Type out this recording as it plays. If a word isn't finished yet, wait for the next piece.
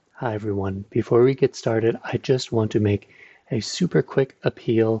Hi, everyone. Before we get started, I just want to make a super quick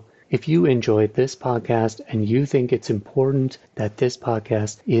appeal. If you enjoyed this podcast and you think it's important that this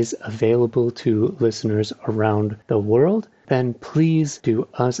podcast is available to listeners around the world, then please do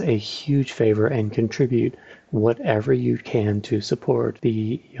us a huge favor and contribute whatever you can to support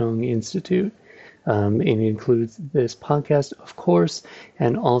the Jung Institute. It includes this podcast, of course,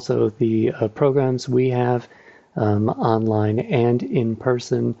 and also the programs we have online and in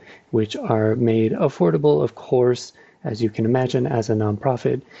person, which are made affordable, of course. As you can imagine, as a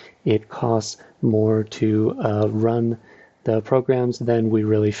nonprofit, it costs more to run the programs than we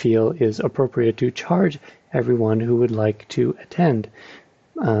really feel is appropriate to charge everyone who would like to attend.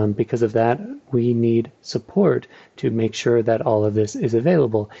 Because of that, we need support to make sure that all of this is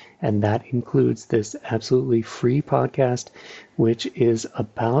available. And that includes this absolutely free podcast, which is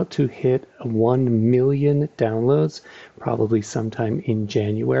about to hit 1 million downloads, probably sometime in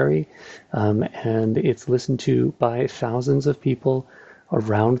January. And it's listened to by thousands of people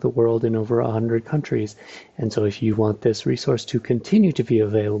around the world in over 100 countries. And so if you want this resource to continue to be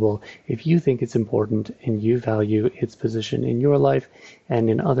available, if you think it's important and you value its position in your life and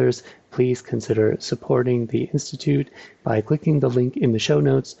in others, please consider supporting the Institute by clicking the link in the show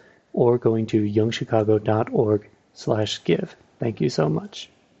notes or going to youngchicago.org/give. Thank you so much.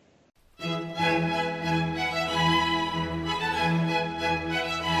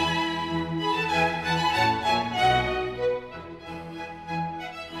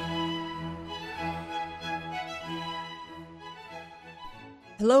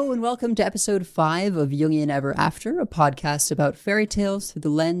 Hello and welcome to episode 5 of Jungian Ever After, a podcast about fairy tales through the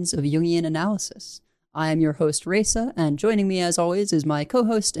lens of Jungian analysis. I am your host, Reza, and joining me as always is my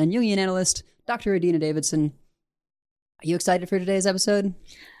co-host and Jungian analyst, Dr. Adina Davidson. Are you excited for today's episode?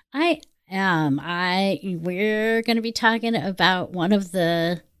 I am. We're going to be talking about one of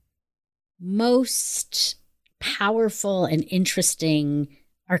the most powerful and interesting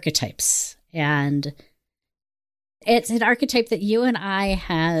archetypes. And it's an archetype that you and I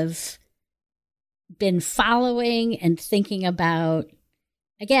have been following and thinking about,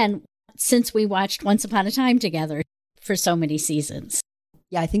 again, since we watched Once Upon a Time together for so many seasons.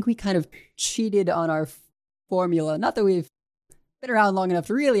 Yeah, I think we kind of cheated on our formula. Not that we've been around long enough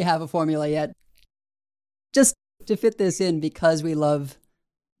to really have a formula yet. Just to fit this in because we love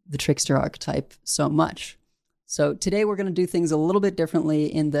the trickster archetype so much. So today we're going to do things a little bit differently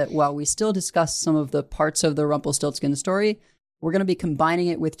in that while we still discuss some of the parts of the Rumpelstiltskin story, we're going to be combining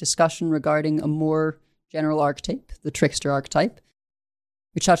it with discussion regarding a more general archetype, the trickster archetype.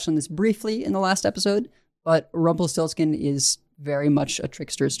 We touched on this briefly in the last episode, but Rumpelstiltskin is very much a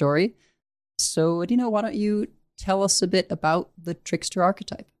trickster story. So, Adina, why don't you tell us a bit about the trickster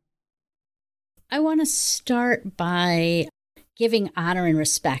archetype? I want to start by giving honor and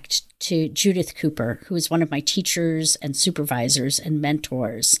respect to Judith Cooper, who is one of my teachers and supervisors and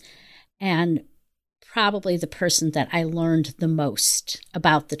mentors, and probably the person that I learned the most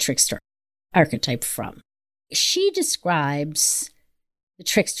about the trickster archetype from. She describes the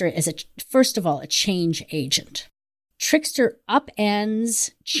trickster as, first of all, a change agent. Trickster upends,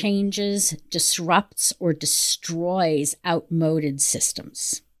 changes, disrupts, or destroys outmoded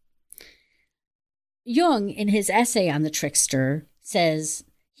systems. Jung, in his essay on the trickster, says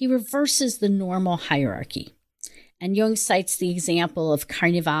he reverses the normal hierarchy. And Jung cites the example of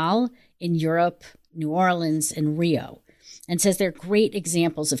Carnival in Europe, New Orleans, and Rio, and says they're great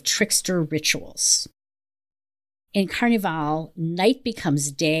examples of trickster rituals. In Carnival, night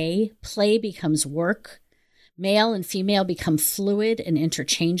becomes day, play becomes work, male and female become fluid and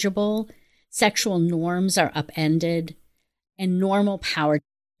interchangeable, sexual norms are upended, and normal power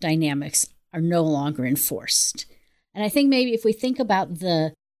dynamics are no longer enforced. And I think maybe if we think about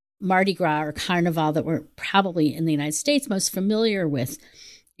the Mardi Gras or Carnival that we're probably in the United States most familiar with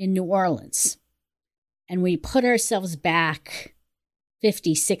in New Orleans, and we put ourselves back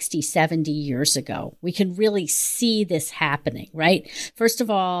 50, 60, 70 years ago, we can really see this happening, right? First of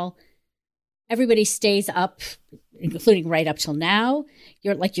all, everybody stays up, including right up till now.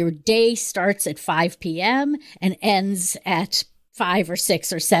 Your day starts at 5 p.m. and ends at 5 or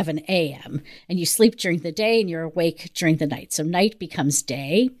 6 or 7 a.m. And you sleep during the day and you're awake during the night. So night becomes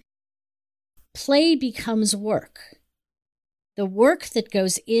day. Play becomes work. The work that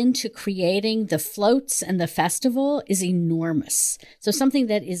goes into creating the floats and the festival is enormous. So something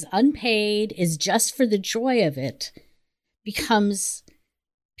that is unpaid, is just for the joy of it, becomes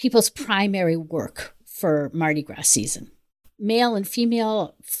people's primary work for Mardi Gras season. Male and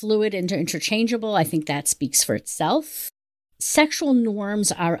female, fluid and interchangeable, I think that speaks for itself. Sexual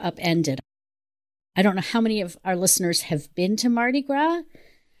norms are upended. I don't know how many of our listeners have been to Mardi Gras,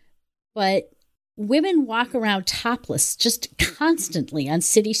 but women walk around topless just constantly on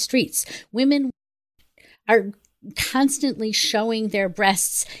city streets. Women are constantly showing their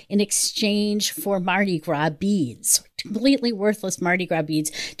breasts in exchange for Mardi Gras beads, completely worthless Mardi Gras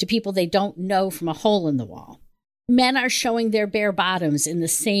beads to people they don't know from a hole in the wall. Men are showing their bare bottoms in the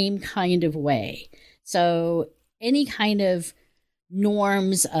same kind of way. So any kind of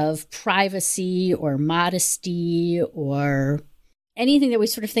norms of privacy or modesty or anything that we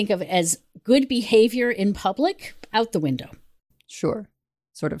sort of think of as good behavior in public, out the window. Sure.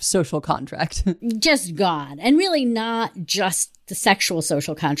 Sort of social contract. Just gone. And really not just the sexual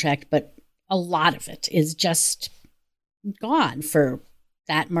social contract, but a lot of it is just gone for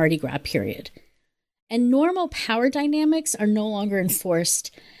that Mardi Gras period. And normal power dynamics are no longer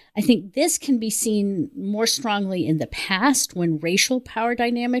enforced. I think this can be seen more strongly in the past when racial power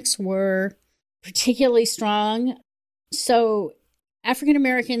dynamics were particularly strong. So African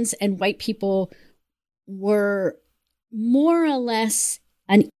Americans and white people were more or less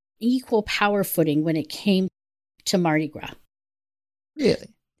on equal power footing when it came to Mardi Gras.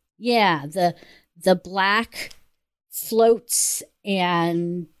 Really? Yeah, the black floats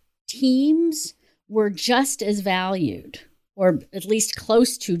and teams were just as valued, or at least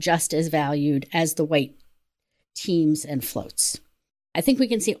close to just as valued as the white teams and floats. I think we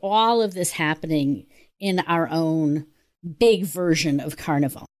can see all of this happening in our own big version of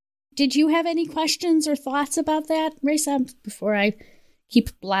Carnival. Did you have any questions or thoughts about that, Raisa, before I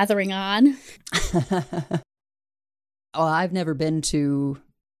keep blathering on? Oh, I've never been to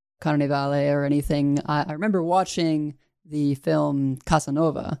Carnivale or anything. I remember watching the film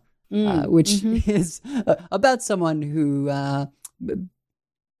Casanova, which is about someone who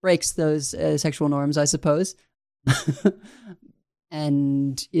breaks those sexual norms, I suppose,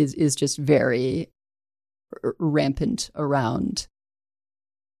 and is just very rampant around.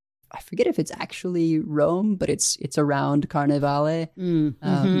 I forget if it's actually Rome, but it's around Carnivale,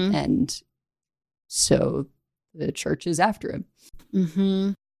 and so the church is after him.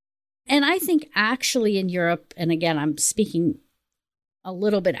 Mm-hmm. And I think actually in Europe, and again, I'm speaking a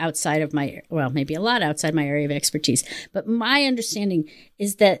little bit outside of maybe a lot outside my area of expertise, but my understanding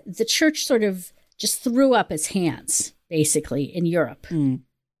is that the church sort of just threw up its hands, basically, in Europe,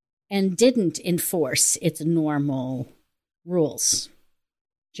 and didn't enforce its normal rules,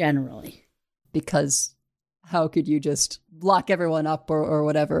 generally. Because how could you just lock everyone up or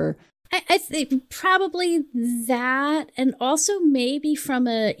whatever? I think probably that, and also maybe from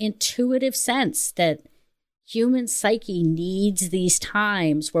an intuitive sense that human psyche needs these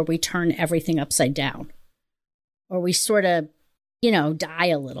times where we turn everything upside down, or we sort of, die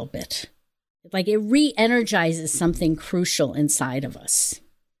a little bit. Like it re-energizes something crucial inside of us.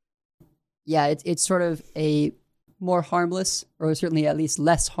 Yeah, it's sort of a more harmless, or certainly at least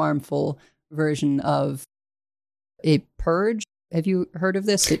less harmful version of a purge. Have you heard of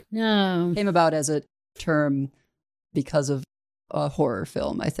this? It came about as a term because of a horror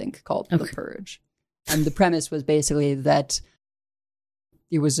film, I think, called The Purge. And the premise was basically that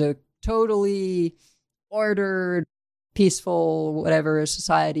it was a totally ordered, peaceful, whatever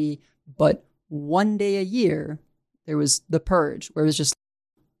society, but one day a year, there was the purge, where it was just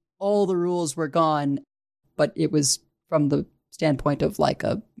all the rules were gone, but it was from the standpoint of like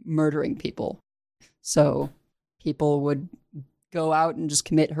murdering people. So people would go out and just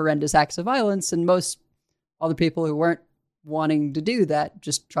commit horrendous acts of violence, and most other people who weren't wanting to do that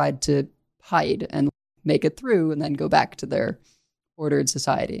just tried to hide and make it through and then go back to their ordered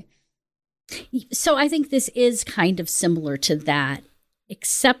society. So I think this is kind of similar to that,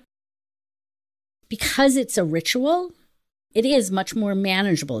 except because it's a ritual, it is much more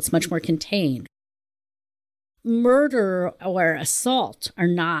manageable. It's much more contained. Murder or assault are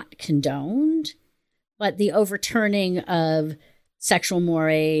not condoned, but the overturning of sexual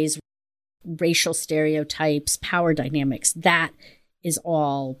mores, racial stereotypes, power dynamics, that is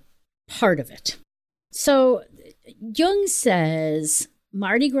all part of it. So Jung says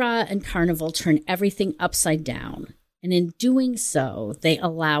Mardi Gras and Carnival turn everything upside down. And in doing so, they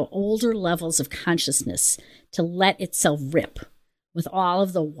allow older levels of consciousness to let itself rip with all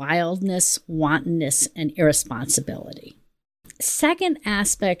of the wildness, wantonness, and irresponsibility. Second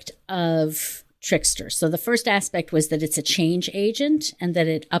aspect of Trickster. So the first aspect was that it's a change agent and that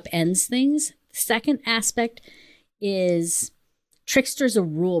it upends things. The second aspect is Trickster's a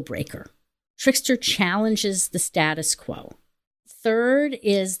rule breaker. Trickster challenges the status quo. Third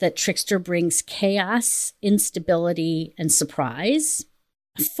is that Trickster brings chaos, instability, and surprise.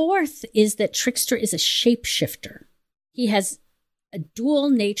 Fourth is that Trickster is a shapeshifter. He has a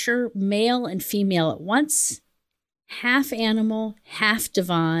dual nature, male and female at once, half animal, half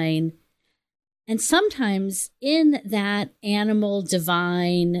divine, And sometimes in that animal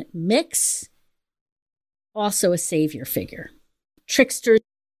divine mix, also a savior figure. Trickster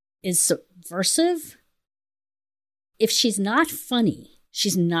is subversive. If she's not funny,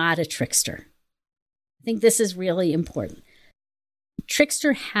 she's not a trickster. I think this is really important.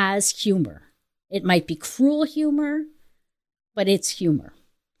 Trickster has humor. It might be cruel humor, but it's humor.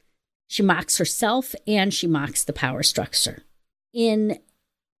 She mocks herself and she mocks the power structure. In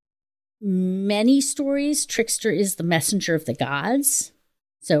many stories, Trickster is the messenger of the gods.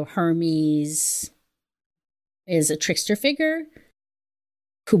 So Hermes is a trickster figure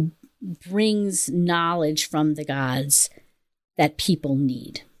who brings knowledge from the gods that people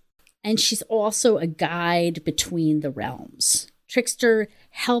need. And she's also a guide between the realms. Trickster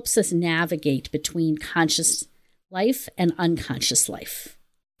helps us navigate between conscious life and unconscious life.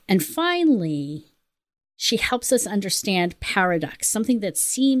 And finally, she helps us understand paradox, something that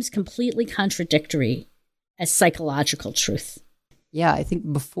seems completely contradictory, as psychological truth. Yeah, I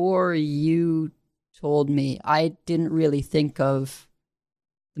think before you told me, I didn't really think of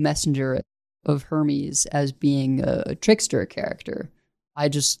the messenger of Hermes as being a trickster character. I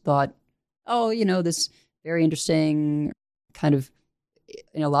just thought, this very interesting kind of,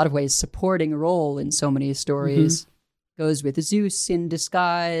 in a lot of ways, supporting role in so many stories. Goes with Zeus in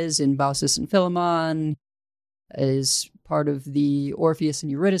disguise, in Baucis and Philemon, is part of the Orpheus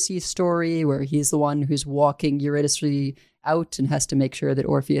and Eurydice story, where he's the one who's walking Eurydice out and has to make sure that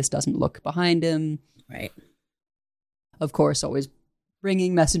Orpheus doesn't look behind him. Right. Of course, always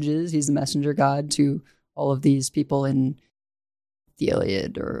bringing messages. He's the messenger god to all of these people in the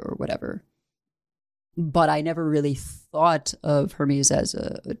Iliad or whatever. But I never really thought of Hermes as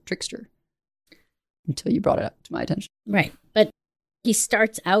a trickster until you brought it up to my attention. Right. But he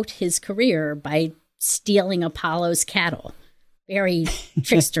starts out his career by stealing Apollo's cattle. Very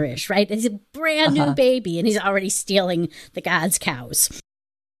tricksterish, right? He's a brand new baby and he's already stealing the gods' cows.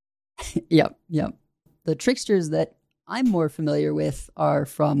 Yep. The tricksters that I'm more familiar with are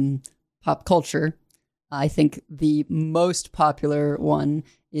from pop culture. I think the most popular one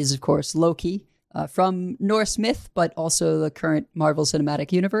is, of course, Loki, from Norse myth, but also the current Marvel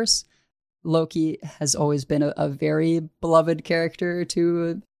Cinematic Universe. Loki has always been a very beloved character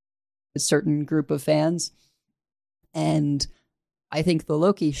to a certain group of fans. And I think the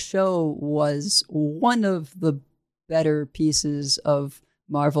Loki show was one of the better pieces of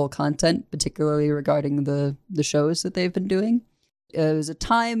Marvel content, particularly regarding the shows that they've been doing. It was a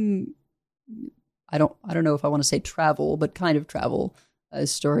time, I don't know if I want to say travel, but kind of travel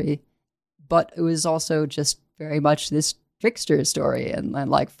story. But it was also just very much this trickster story and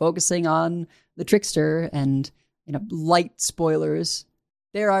like focusing on the trickster and, light spoilers.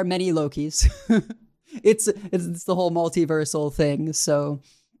 There are many Lokis. It's the whole multiversal thing. So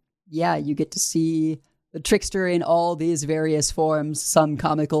yeah, you get to see the trickster in all these various forms, some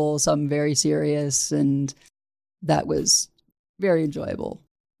comical, some very serious, and that was very enjoyable.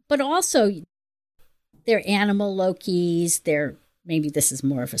 But also, they're animal Lokis, maybe this is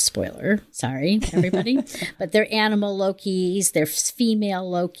more of a spoiler, sorry, everybody, but they're animal Lokis, they're female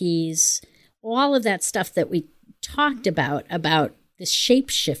Lokis, all of that stuff that we talked about the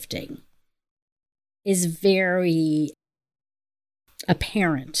shape-shifting is very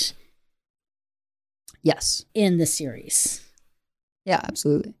apparent. Yes. In the series. Yeah,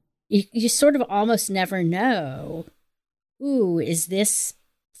 absolutely. You sort of almost never know, is this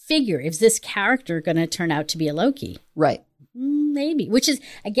character going to turn out to be a Loki? Right. Maybe. Which is,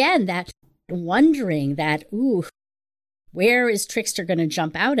 again, that wondering that, where is Trickster going to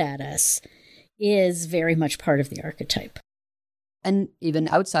jump out at us is very much part of the archetype. And even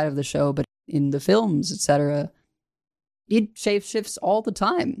outside of the show, but in the films, etc., it shapeshifts all the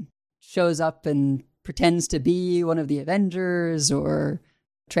time. Shows up and pretends to be one of the Avengers or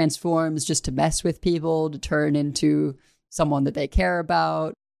transforms just to mess with people, to turn into someone that they care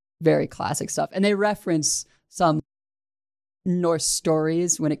about. Very classic stuff. And they reference some Norse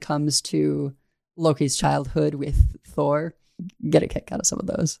stories when it comes to Loki's childhood with Thor. Get a kick out of some of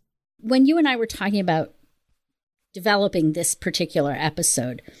those. When you and I were talking about developing this particular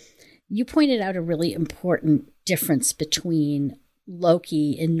episode, you pointed out a really important difference between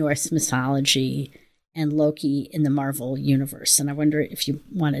Loki in Norse mythology and Loki in the Marvel universe. And I wonder if you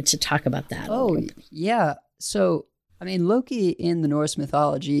wanted to talk about that. Oh, yeah. So, Loki in the Norse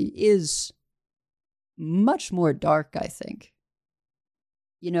mythology is much more dark, I think.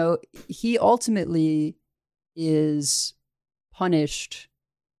 He ultimately is punished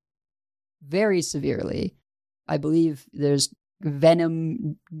very severely. I believe there's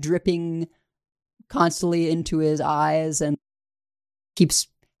venom dripping constantly into his eyes and keeps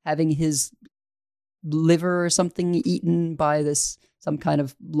having his liver or something eaten by some kind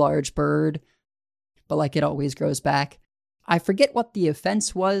of large bird, but like it always grows back. I forget what the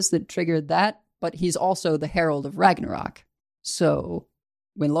offense was that triggered that, but he's also the herald of Ragnarok. So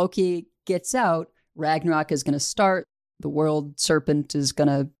when Loki gets out, Ragnarok is going to start. The world serpent is going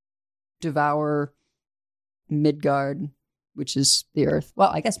to devour Midgard, which is the earth. Well,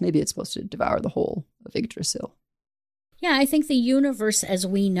 I guess maybe it's supposed to devour the whole of Yggdrasil. Yeah, I think the universe as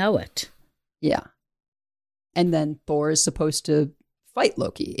we know it. Yeah. And then Thor is supposed to fight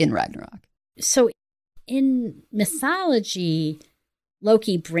Loki in Ragnarok. So in mythology,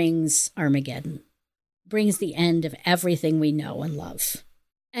 Loki brings Armageddon, brings the end of everything we know and love.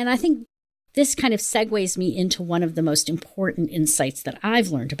 And I think this kind of segues me into one of the most important insights that I've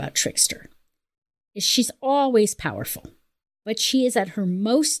learned about Trickster, is she's always powerful, but she is at her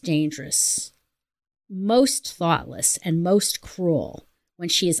most dangerous, most thoughtless, and most cruel when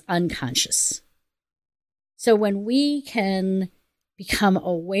she is unconscious. So when we can become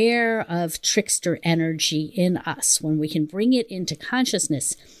aware of trickster energy in us, when we can bring it into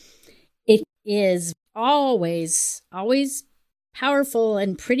consciousness, it is always powerful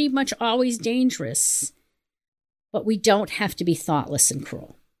and pretty much always dangerous, but we don't have to be thoughtless and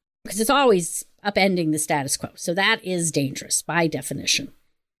cruel because it's always upending the status quo. So that is dangerous by definition,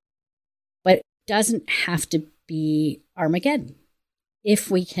 but it doesn't have to be Armageddon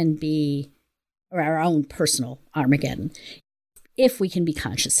if we can be, or our own personal Armageddon, if we can be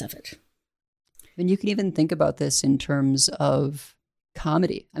conscious of it. And you can even think about this in terms of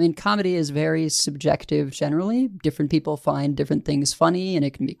comedy. I mean, comedy is very subjective generally. Different people find different things funny, and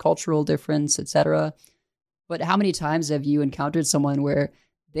it can be cultural difference, etc. But how many times have you encountered someone where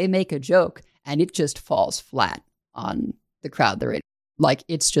they make a joke and it just falls flat on the crowd they're in? Like,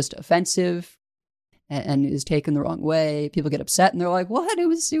 it's just offensive and is taken the wrong way. People get upset and they're like, what? It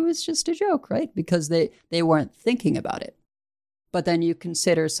was just a joke, right? Because they weren't thinking about it. But then you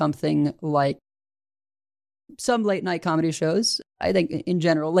consider something like some late night comedy shows. I think in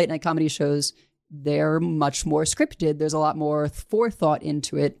general, late night comedy shows, they're much more scripted. There's a lot more forethought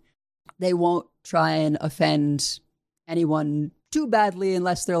into it. They won't try and offend anyone too badly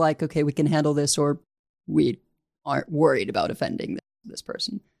unless they're like, okay, we can handle this, or we aren't worried about offending this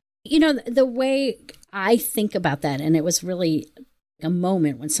person. You know, the way I think about that, and it was really a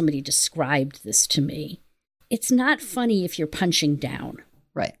moment when somebody described this to me, it's not funny if you're punching down.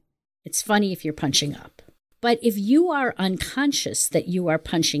 Right. It's funny if you're punching up. But if you are unconscious that you are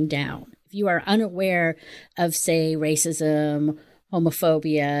punching down, if you are unaware of, say, racism,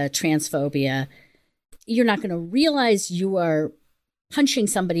 homophobia, transphobia, you're not going to realize you are punching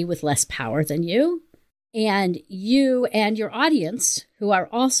somebody with less power than you. And you and your audience, who are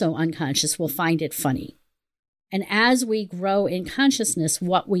also unconscious, will find it funny. And as we grow in consciousness,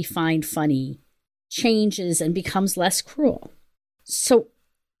 what we find funny changes and becomes less cruel. So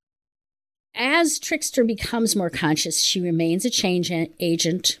as Trickster becomes more conscious, she remains a change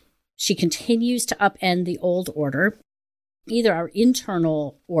agent. She continues to upend the old order, either our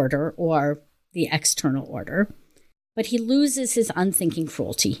internal order or the external order. But he loses his unthinking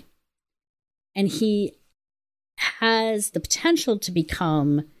cruelty. And he has the potential to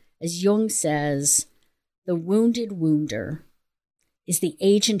become, as Jung says, the wounded wounder is the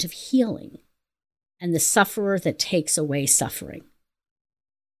agent of healing and the sufferer that takes away suffering.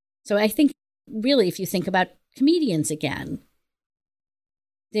 So I think, really, if you think about comedians again,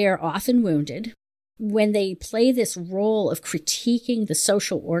 they're often wounded. When they play this role of critiquing the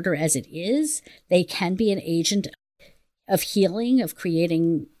social order as it is, they can be an agent of healing, of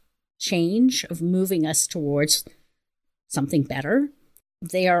creating change, of moving us towards something better.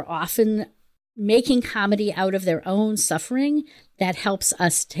 They are often making comedy out of their own suffering that helps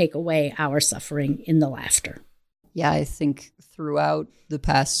us take away our suffering in the laughter. Yeah, I think throughout the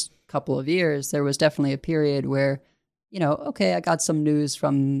past couple of years, there was definitely a period where, okay, I got some news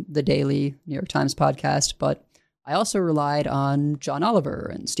from the daily New York Times podcast, but I also relied on John Oliver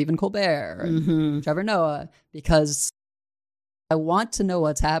and Stephen Colbert and Trevor Noah because I want to know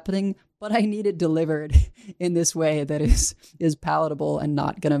what's happening, but I need it delivered in this way that is palatable and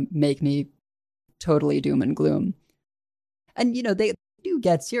not going to make me totally doom and gloom. And, they do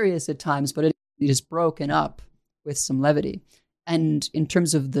get serious at times, but it is broken up with some levity. And in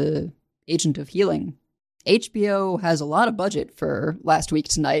terms of the agent of healing, HBO has a lot of budget for Last Week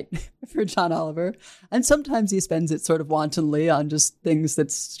Tonight for John Oliver. And sometimes he spends it sort of wantonly on just things that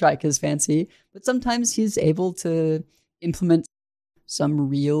strike his fancy. But sometimes he's able to implement some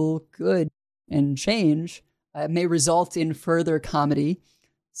real good and change. It may result in further comedy,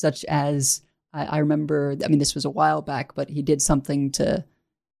 such as I remember, this was a while back, but he did something to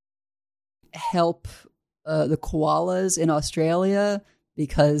help the koalas in Australia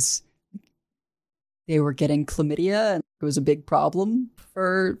because they were getting chlamydia and it was a big problem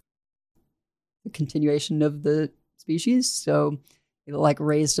for the continuation of the species. So they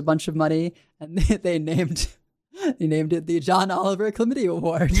raised a bunch of money and they named it the John Oliver Chlamydia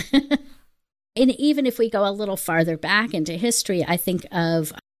Award. And even if we go a little farther back into history, I think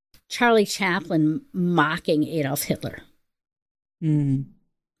of Charlie Chaplin mocking Adolf Hitler.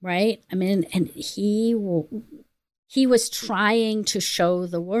 Right? I mean, and he was trying to show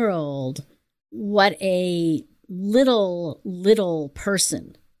the world what a little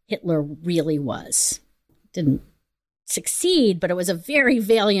person Hitler really was. Didn't succeed, but it was a very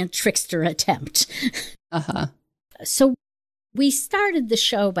valiant trickster attempt. So we started the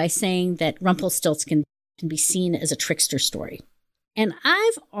show by saying that Rumpelstiltskin can be seen as a trickster story. And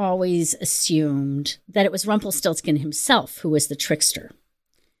I've always assumed that it was Rumpelstiltskin himself who was the trickster.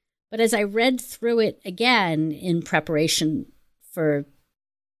 But as I read through it again in preparation for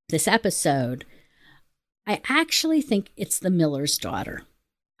this episode, I actually think it's the miller's daughter.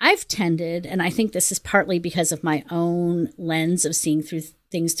 I've tended, and I think this is partly because of my own lens of seeing through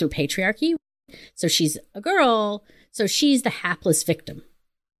things through patriarchy. So she's a girl, so she's the hapless victim.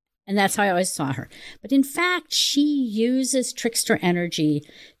 And that's how I always saw her. But in fact, she uses trickster energy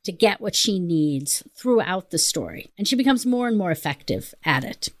to get what she needs throughout the story. And she becomes more and more effective at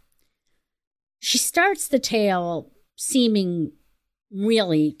it. She starts the tale seeming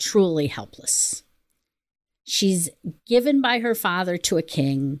really, truly helpless. She's given by her father to a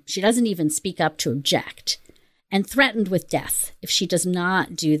king. She doesn't even speak up to object, and threatened with death if she does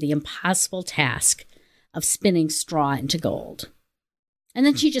not do the impossible task of spinning straw into gold. And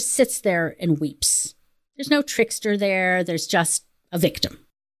then she just sits there and weeps. There's no trickster there. There's just a victim.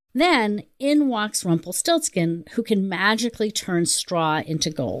 Then in walks Rumpelstiltskin, who can magically turn straw into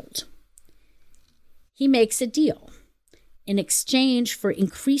gold. He makes a deal. In exchange for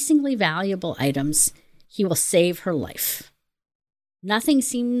increasingly valuable items, he will save her life. Nothing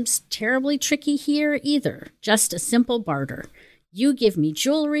seems terribly tricky here either, just a simple barter. You give me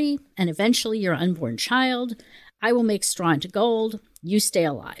jewelry, and eventually your unborn child. I will make straw into gold. You stay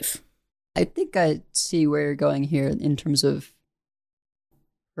alive. I think I see where you're going here in terms of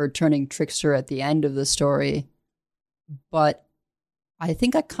her turning trickster at the end of the story. But I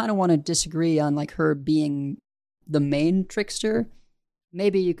think I kind of want to disagree on her being the main trickster.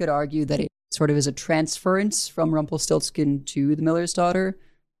 Maybe you could argue that it sort of is a transference from Rumpelstiltskin to the miller's daughter.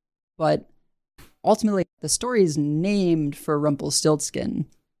 But ultimately, the story is named for Rumpelstiltskin.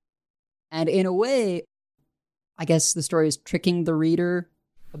 And in a way, I guess the story is tricking the reader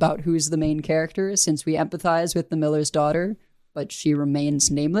about who's the main character, since we empathize with the miller's daughter, but she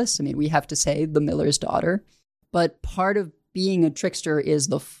remains nameless. I mean, we have to say the miller's daughter. But part of being a trickster is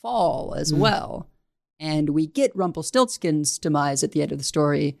the fall as well. And we get Rumpelstiltskin's demise at the end of the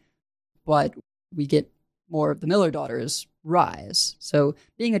story, but we get more of the miller daughter's rise. So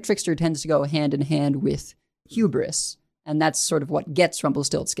being a trickster tends to go hand in hand with hubris, and that's sort of what gets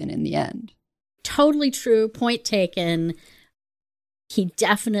Rumpelstiltskin in the end. Totally true. Point taken. He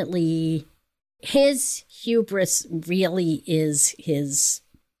definitely, his hubris really is his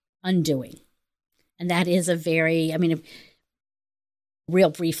undoing. And that is a very,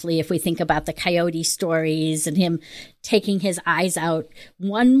 real briefly, if we think about the Coyote stories and him taking his eyes out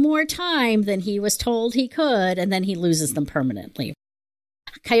one more time than he was told he could, and then he loses them permanently.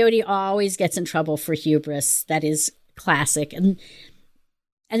 Coyote always gets in trouble for hubris. That is classic. And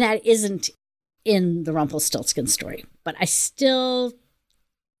that isn't in the Rumpelstiltskin story. But I still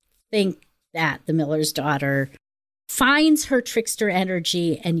think that the miller's daughter finds her trickster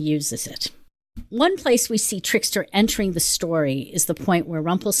energy and uses it. One place we see trickster entering the story is the point where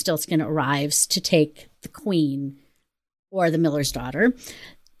Rumpelstiltskin arrives to take the queen, or the miller's daughter,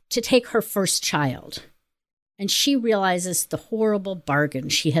 to take her first child. And she realizes the horrible bargain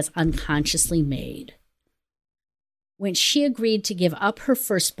she has unconsciously made. When she agreed to give up her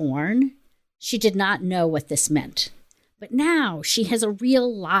firstborn, she did not know what this meant. But now she has a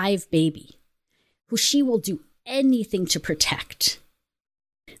real live baby who she will do anything to protect.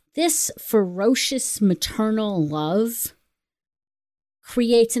 This ferocious maternal love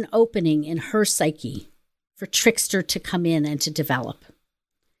creates an opening in her psyche for trickster to come in and to develop.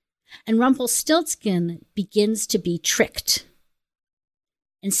 And Rumpelstiltskin begins to be tricked.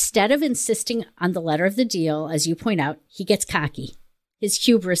 Instead of insisting on the letter of the deal, as you point out, he gets cocky. His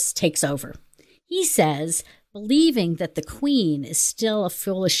hubris takes over. He says, believing that the queen is still a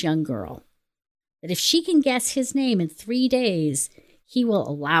foolish young girl, that if she can guess his name in 3 days, he will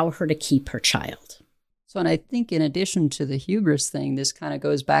allow her to keep her child. So, and I think in addition to the hubris thing, this kind of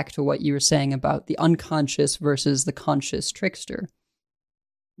goes back to what you were saying about the unconscious versus the conscious trickster.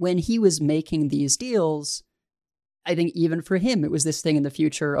 When he was making these deals, I think even for him, it was this thing in the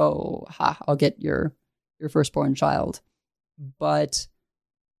future, oh, I'll get your firstborn child. But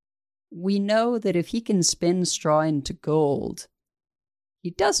we know that if he can spin straw into gold, he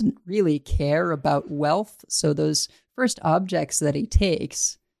doesn't really care about wealth. So those first objects that he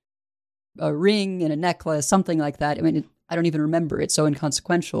takes, a ring and a necklace, something like that, I mean, I don't even remember. It's so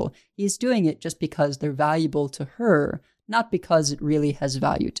inconsequential. He's doing it just because they're valuable to her, not because it really has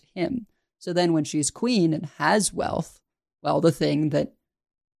value to him. So then when she's queen and has wealth, well, the thing that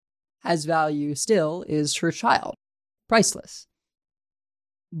has value still is her child. Priceless.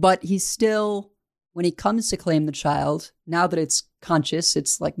 But he's still, when he comes to claim the child, now that it's conscious,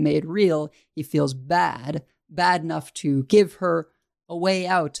 it's like made real, he feels bad enough to give her a way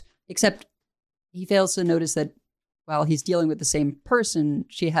out, except he fails to notice that while he's dealing with the same person,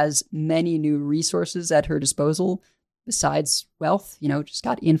 she has many new resources at her disposal besides wealth, just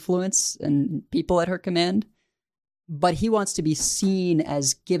got influence and people at her command. But he wants to be seen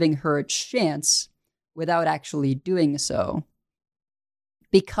as giving her a chance without actually doing so.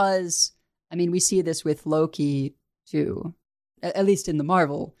 Because, we see this with Loki too, at least in the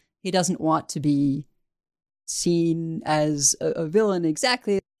Marvel. He doesn't want to be seen as a villain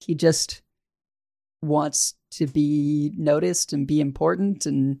exactly. He just wants to be noticed and be important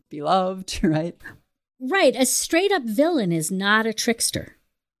and be loved, right? Right. A straight-up villain is not a trickster.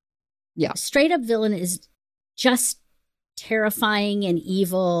 Yeah. A straight-up villain is just terrifying and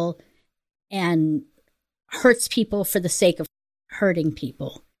evil and hurts people for the sake of hurting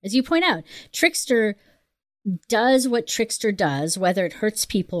people. As you point out, trickster does what trickster does, whether it hurts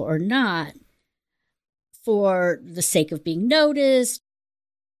people or not, for the sake of being noticed.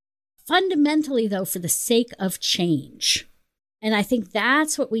 Fundamentally, though, for the sake of change. And I think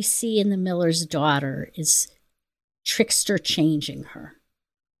that's what we see in The Miller's Daughter, is trickster changing her.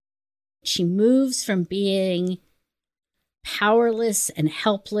 She moves from being powerless and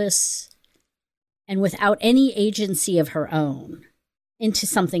helpless and without any agency of her own into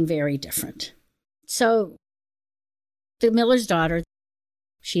something very different. So the Miller's Daughter,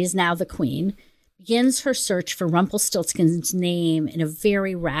 she is now the queen, begins her search for Rumpelstiltskin's name in a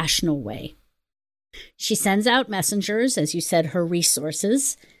very rational way. She sends out messengers, as you said, her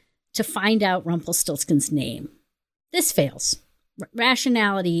resources, to find out Rumpelstiltskin's name. This fails.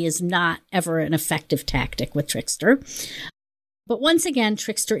 Rationality is not ever an effective tactic with Trickster. But once again,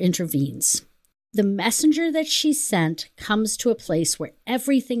 Trickster intervenes. The messenger that she sent comes to a place where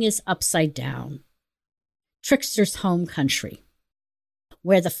everything is upside down. Trickster's home country,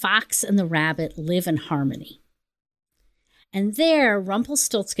 where the fox and the rabbit live in harmony. And there,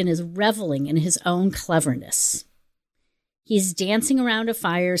 Rumpelstiltskin is reveling in his own cleverness. He's dancing around a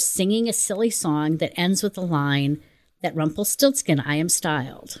fire, singing a silly song that ends with the line, "That Rumpelstiltskin I am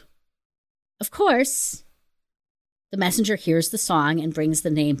styled." Of course, the messenger hears the song and brings the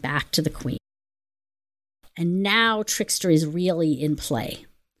name back to the queen. And now Trickster is really in play.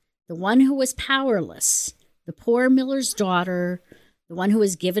 The one who was powerless, the poor miller's daughter, the one who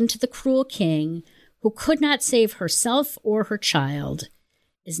was given to the cruel king, who could not save herself or her child,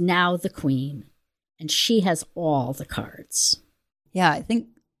 is now the queen, and she has all the cards. Yeah, I think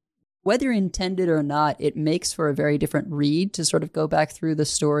whether intended or not, it makes for a very different read to sort of go back through the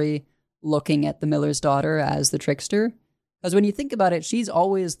story looking at the miller's daughter as the trickster. Because when you think about it, she's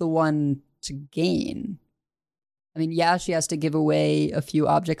always the one to gain. I mean, yeah, she has to give away a few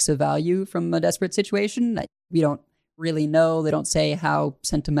objects of value from a desperate situation. We don't really know. They don't say how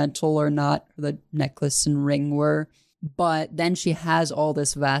sentimental or not the necklace and ring were. But then she has all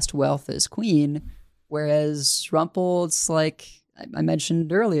this vast wealth as queen, whereas Rumpel, it's like I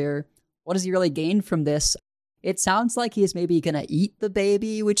mentioned earlier, what does he really gain from this? It sounds like he's maybe going to eat the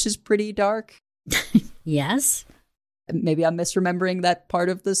baby, which is pretty dark. Yes. Maybe I'm misremembering that part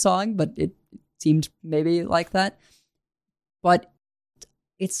of the song, but it seemed maybe like that. But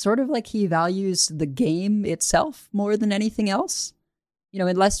it's sort of like he values the game itself more than anything else.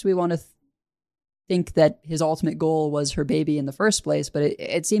 Unless we want to think that his ultimate goal was her baby in the first place. But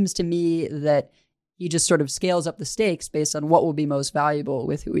it seems to me that he just sort of scales up the stakes based on what will be most valuable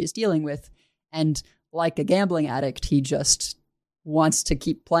with who he's dealing with. And like a gambling addict, he just wants to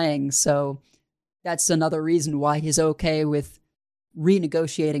keep playing. So that's another reason why he's okay with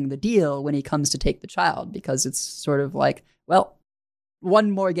renegotiating the deal when he comes to take the child, because it's sort of like, well,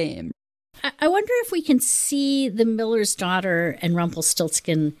 one more game. I wonder if we can see the miller's daughter and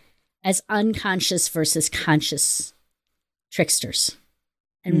Rumpelstiltskin as unconscious versus conscious tricksters.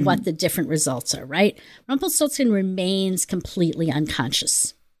 and what the different results are, right? Rumpelstiltskin remains completely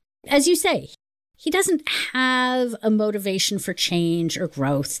unconscious. As you say, he doesn't have a motivation for change or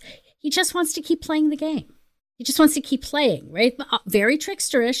growth. He just wants to keep playing the game. He just wants to keep playing, right? Very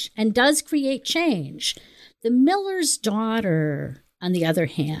tricksterish and does create change. The miller's daughter, on the other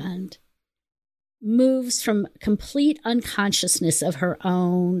hand, moves from complete unconsciousness of her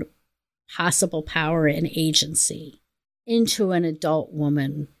own possible power and agency into an adult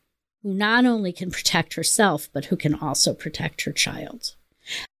woman who not only can protect herself, but who can also protect her child,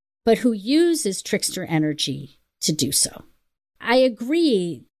 but who uses trickster energy to do so. I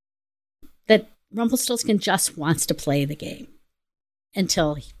agree that Rumpelstiltskin just wants to play the game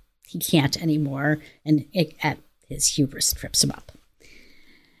until he can't anymore, and his hubris trips him up.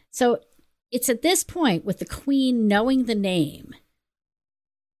 So it's at this point, with the queen knowing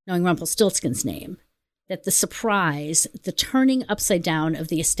Rumpelstiltskin's name, that the surprise, the turning upside down of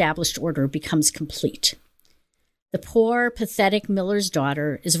the established order becomes complete. The poor, pathetic miller's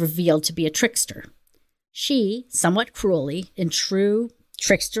daughter is revealed to be a trickster. She, somewhat cruelly, in true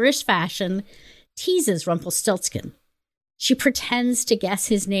tricksterish fashion, teases Rumpelstiltskin. She pretends to guess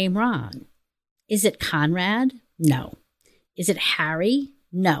his name wrong. Is it Conrad? No. Is it Harry?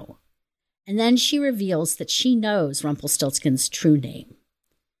 No. And then she reveals that she knows Rumpelstiltskin's true name.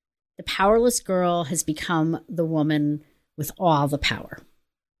 The powerless girl has become the woman with all the power.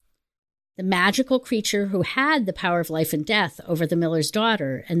 The magical creature who had the power of life and death over the miller's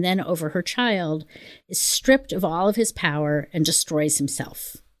daughter and then over her child is stripped of all of his power and destroys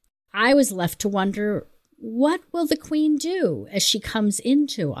himself. I was left to wonder, what will the queen do as she comes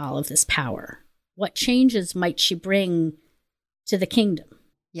into all of this power? What changes might she bring to the kingdom?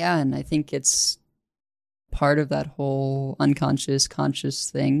 Yeah, and I think it's part of that whole unconscious,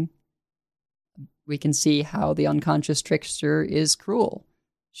 conscious thing. We can see how the unconscious trickster is cruel.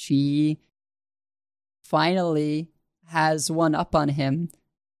 She finally has one up on him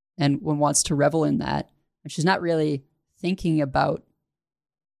and wants to revel in that. And she's not really thinking about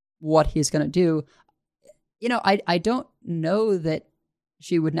what he's going to do. You know, I don't know that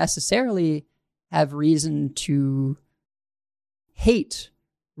she would necessarily have reason to hate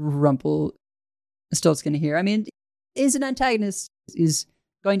Rumpelstiltskin here. I mean, is an antagonist is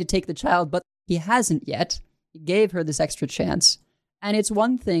going to take the child, but he hasn't yet. He gave her this extra chance. And it's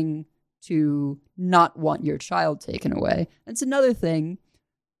one thing to not want your child taken away. It's another thing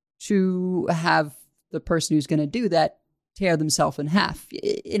to have the person who's going to do that tear themselves in half.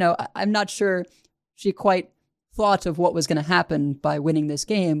 You know, I'm not sure she quite thought of what was going to happen by winning this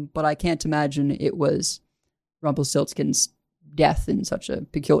game, but I can't imagine it was Rumpelstiltskin's death in such a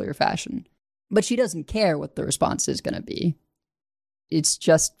peculiar fashion. But she doesn't care what the response is going to be. It's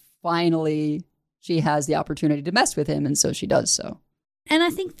just finally she has the opportunity to mess with him, and so she does so. And I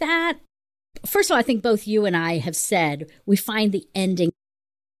think that, first of all, I think both you and I have said we find the ending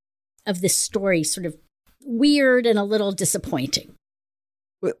of this story sort of weird and a little disappointing.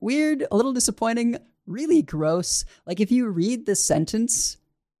 Weird, a little disappointing, really gross. Like, if you read this sentence,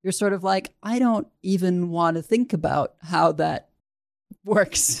 you're sort of like, I don't even want to think about how that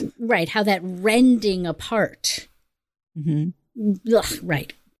works. Right, how that rending apart. Mm-hmm. Ugh,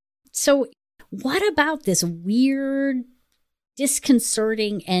 right. So what about this weird,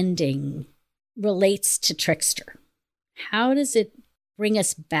 disconcerting ending relates to Trickster? How does it bring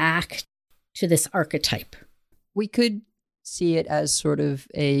us back to this archetype? We could see it as sort of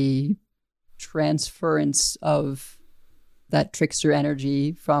a transference of that trickster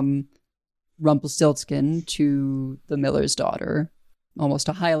energy from Rumpelstiltskin to the miller's daughter. Almost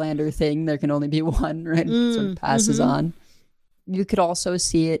a Highlander thing. There can only be one, right? It sort of passes on. You could also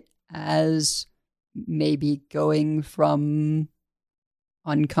see it as maybe going from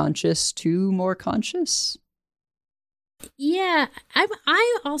unconscious to more conscious. Yeah,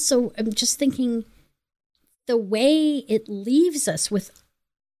 I also am just thinking the way it leaves us with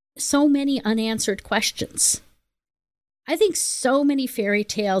so many unanswered questions. I think so many fairy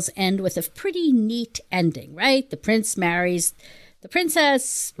tales end with a pretty neat ending, right? The prince marries the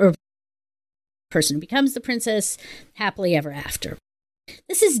princess, or the person who becomes the princess, happily ever after.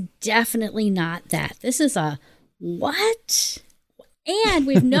 This is definitely not that. This is a what? And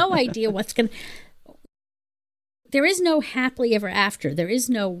we have no idea what's going to... There is no happily ever after. There is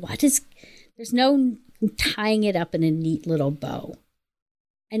no there's no tying it up in a neat little bow.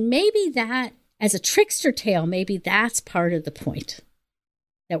 And maybe that, as a trickster tale, maybe that's part of the point.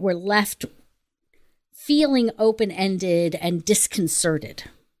 That we're left feeling open-ended and disconcerted.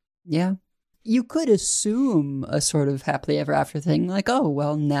 Yeah. You could assume a sort of happily ever after thing, like, oh,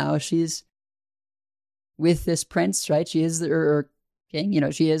 well, now she's with this prince, right? She is, or king. You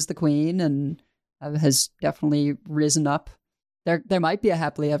know, she is the queen and has definitely risen up. There might be a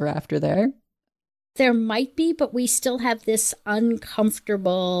happily ever after there. There might be, but we still have this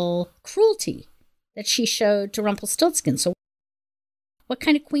uncomfortable cruelty that she showed to Rumpelstiltskin. So what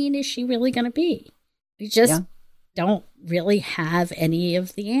kind of queen is she really going to be? We just don't really have any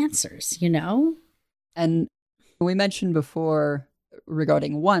of the answers, you know? And we mentioned before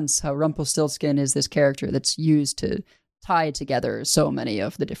regarding Once how Rumpelstiltskin is this character that's used to tie together so many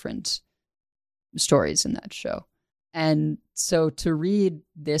of the different stories in that show. And so to read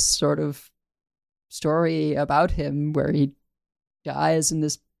this sort of story about him where he dies in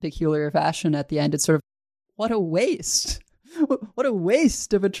this peculiar fashion at the end, it's sort of, what a waste. What a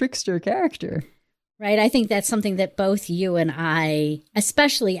waste of a trickster character. Right. I think that's something that both you and I,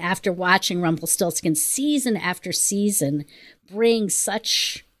 especially after watching Rumpelstiltskin season after season, bring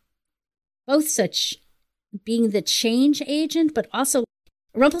such being the change agent, but also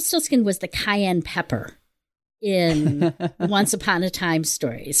Rumpelstiltskin was the cayenne pepper in Once Upon a Time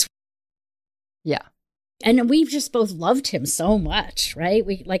stories. Yeah. And we've just both loved him so much, right?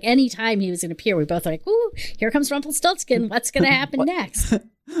 We like any time he was going to appear, we both like, ooh, here comes Rumpelstiltskin. What's going to happen next?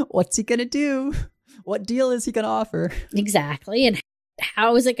 What's he going to do? What deal is he going to offer? Exactly. And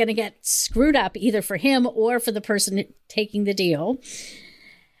how is it going to get screwed up either for him or for the person taking the deal?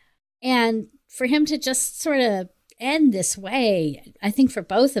 And for him to just sort of end this way, I think for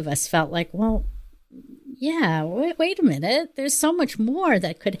both of us felt like, well, yeah, wait a minute. There's so much more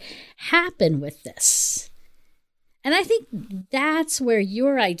that could happen with this. And I think that's where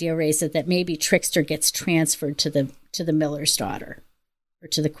your idea, Reza, that maybe Trickster gets transferred to the miller's daughter or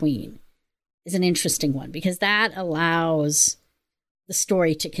to the queen is an interesting one, because that allows the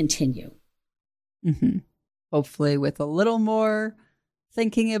story to continue. Mm-hmm. Hopefully with a little more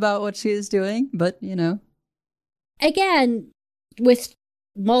thinking about what she is doing, but, you know. Again, with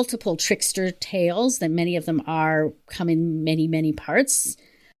multiple Trickster tales, that many of them come in many, many parts,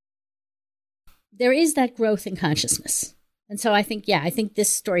 there is that growth in consciousness. And so I think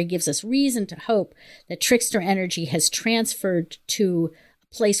this story gives us reason to hope that Trickster energy has transferred to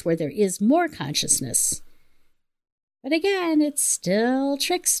a place where there is more consciousness. But again, it's still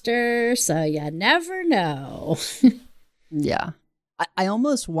Trickster, so you never know. Yeah. I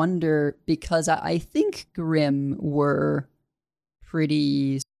almost wonder, because I think Grimm were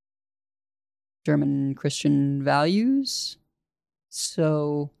pretty German Christian values.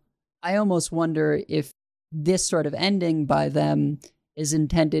 So I almost wonder if this sort of ending by them is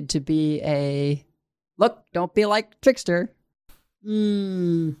intended to be a, look, don't be like Trickster.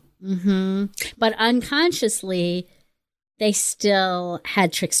 Mm-hmm. But unconsciously, they still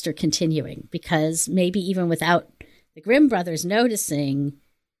had Trickster continuing, because maybe even without the Grimm brothers noticing,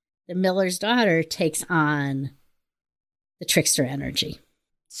 the miller's daughter takes on the Trickster energy.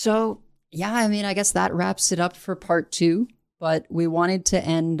 So, yeah, I mean, I guess that wraps it up for part 2. But we wanted to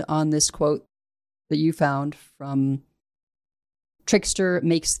end on this quote that you found from Trickster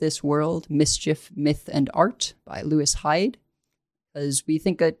Makes This World, Mischief, Myth, and Art by Lewis Hyde, because we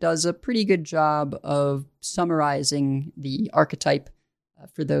think it does a pretty good job of summarizing the archetype.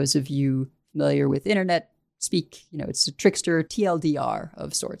 For those of you familiar with internet speak, you know, it's a trickster TLDR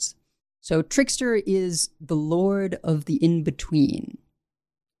of sorts. So Trickster is the lord of the in-between.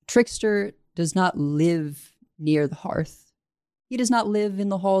 Trickster does not live near the hearth. He does not live in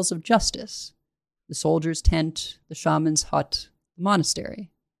the halls of justice, the soldier's tent, the shaman's hut, the monastery.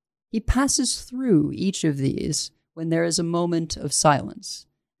 He passes through each of these when there is a moment of silence,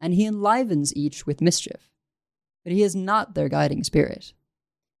 and he enlivens each with mischief. But he is not their guiding spirit.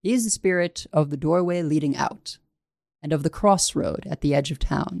 He is the spirit of the doorway leading out, and of the crossroad at the edge of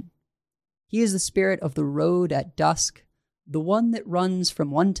town. He is the spirit of the road at dusk, the one that runs from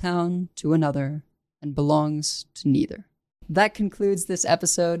one town to another and belongs to neither. That concludes this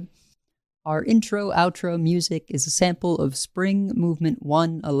episode. Our intro-outro music is a sample of Spring Movement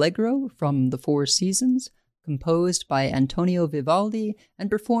 1 Allegro from The Four Seasons, composed by Antonio Vivaldi and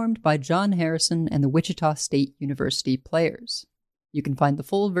performed by John Harrison and the Wichita State University Players. You can find the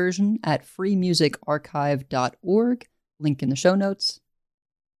full version at freemusicarchive.org, link in the show notes.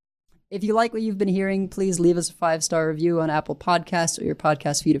 If you like what you've been hearing, please leave us a 5-star review on Apple Podcasts or your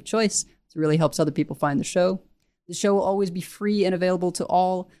podcast feed of choice. It really helps other people find the show. The show will always be free and available to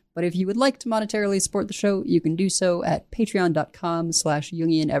all, but if you would like to monetarily support the show, you can do so at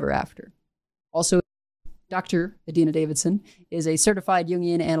patreon.com/JungianEverAfter. Also, Dr. Adina Davidson is a certified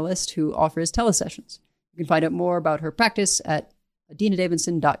Jungian analyst who offers telesessions. You can find out more about her practice at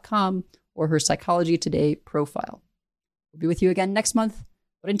adinadavidson.com or her Psychology Today profile. We'll be with you again next month.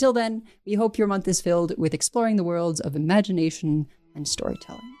 But until then, we hope your month is filled with exploring the worlds of imagination, and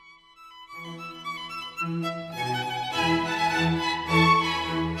storytelling.